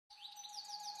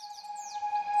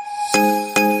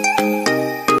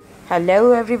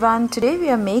Hello everyone, today we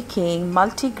are making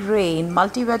multi-grain,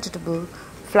 multi-vegetable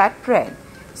flatbread.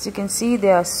 As you can see,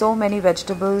 there are so many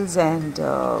vegetables and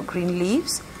green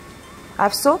leaves.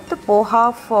 I've soaked the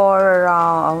poha for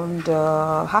around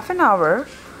half an hour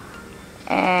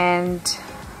and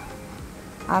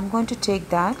I'm going to take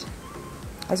that.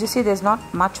 As you see, there's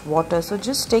not much water, so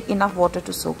just take enough water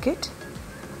to soak it.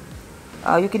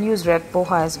 You can use red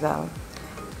poha as well.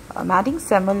 I'm adding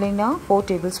semolina, 4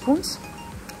 tablespoons.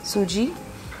 Suji,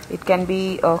 it can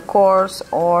be coarse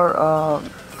or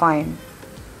fine.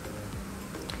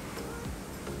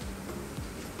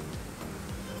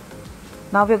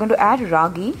 Now we're going to add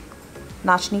ragi,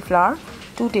 nachni flour,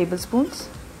 2 tablespoons.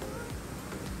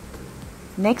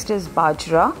 Next is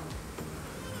bajra,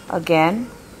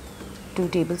 again 2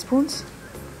 tablespoons.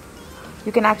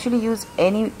 You can actually use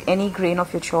any grain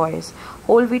of your choice.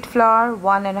 Whole wheat flour,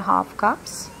 1.5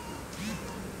 cups.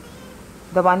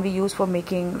 The one we use for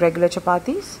making regular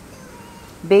chapatis.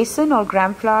 Besan or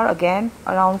gram flour, again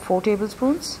around 4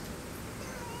 tablespoons.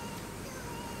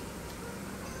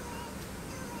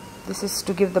 This is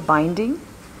to give the binding.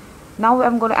 Now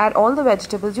I'm going to add all the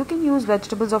vegetables. You can use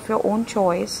vegetables of your own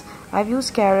choice. I've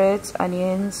used carrots,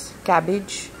 onions,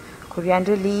 cabbage,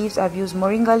 coriander leaves. I've used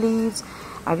moringa leaves.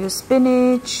 I've used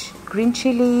spinach, green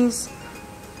chilies,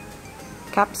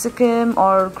 capsicum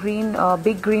or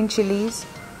big green chilies.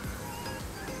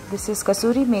 This is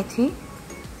kasuri methi.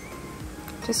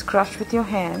 Just crush with your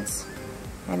hands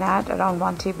and add around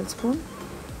 1 tablespoon.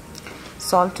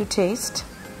 Salt to taste.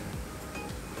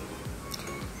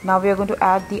 Now we are going to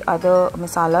add the other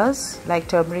masalas like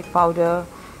turmeric powder,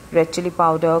 red chili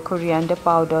powder, coriander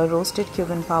powder, roasted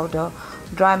cumin powder,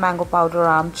 dry mango powder,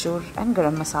 amchur and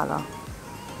garam masala.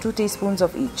 2 teaspoons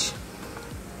of each.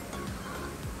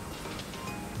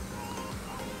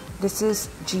 This is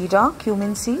jeera,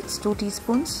 cumin seeds, 2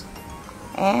 teaspoons.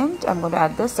 And I'm going to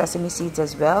add the sesame seeds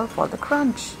as well for the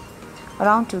crunch,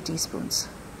 around 2 teaspoons.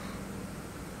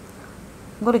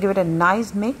 I'm going to give it a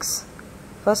nice mix.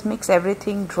 First mix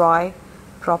everything dry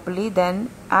properly,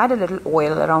 then add a little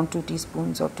oil, around 2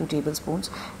 teaspoons or 2 tablespoons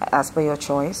as per your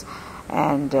choice,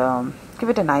 and give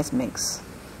it a nice mix.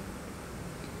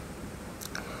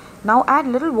 Now add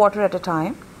little water at a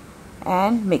time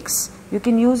and mix. You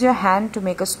can use your hand to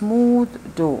make a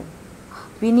smooth dough.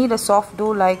 We need a soft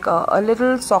dough, like a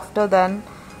little softer than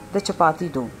the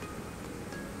chapati dough,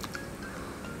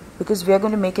 because we are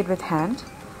going to make it with hand.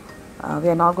 We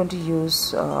are not going to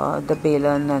use the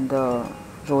balan and the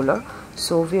roller,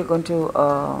 so we are going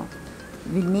to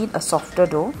we need a softer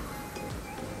dough.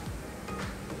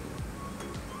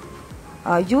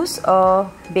 Use a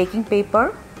baking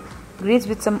paper, grease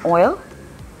with some oil.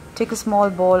 Take a small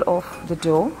ball of the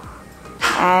dough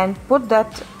and put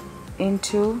that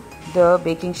into the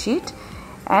baking sheet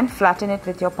and flatten it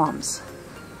with your palms.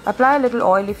 Apply a little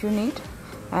oil if you need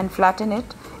and flatten it.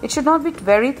 It should not be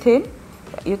very thin.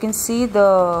 You can see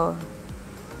the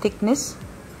thickness.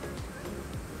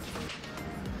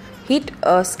 Heat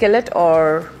a skillet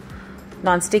or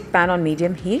non-stick pan on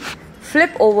medium heat.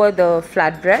 Flip over the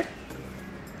flatbread.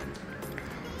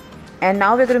 And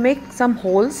now we're going to make some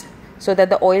holes so that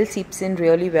the oil seeps in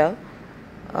really well.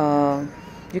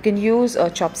 You can use a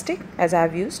chopstick as I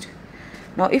have used.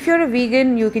 Now if you're a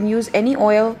vegan, you can use any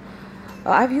oil.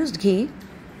 I've used ghee,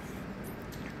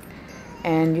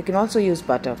 and you can also use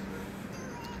butter.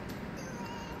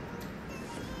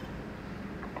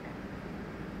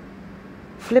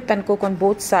 Flip and cook on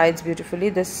both sides beautifully.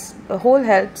 This hole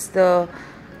helps the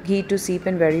ghee to seep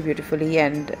in very beautifully,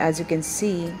 and as you can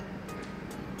see,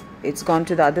 it's gone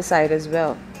to the other side as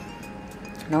well.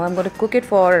 Now I'm going to cook it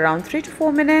for around 3 to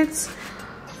 4 minutes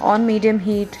on medium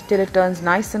heat till it turns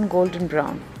nice and golden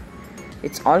brown.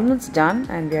 It's almost done,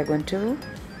 and we are going to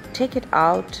take it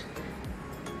out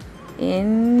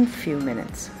in few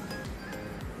minutes.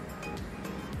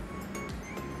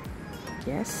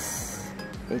 Yes,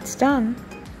 it's done.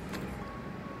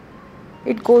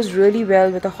 It goes really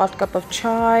well with a hot cup of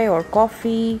chai or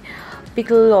coffee,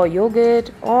 pickle or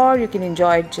yogurt, or you can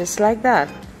enjoy it just like that.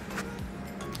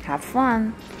 Have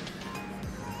fun.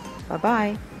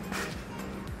 Bye-bye.